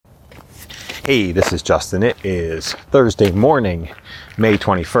Hey, this is Justin. It is Thursday morning, May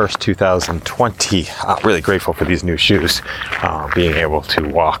 21st, 2020. Really grateful for these new shoes. Being able to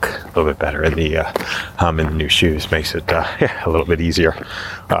walk a little bit better in the new shoes makes it a little bit easier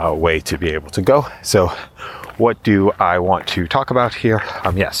way to be able to go. So what do I want to talk about here?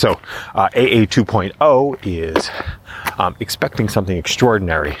 AA 2.0 is expecting something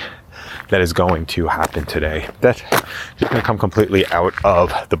extraordinary that is going to happen today. That is going to come completely out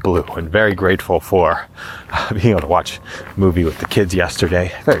of the blue. And very grateful for being able to watch a movie with the kids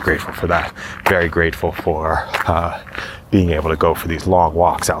yesterday. Very grateful for that. Very grateful for being able to go for these long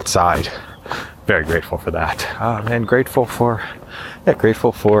walks outside. Very grateful for that. And grateful for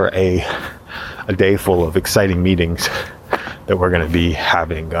a day full of exciting meetings that we're going to be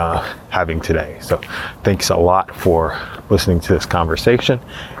having today. So thanks a lot for listening to this conversation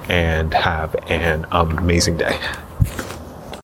and have an amazing day.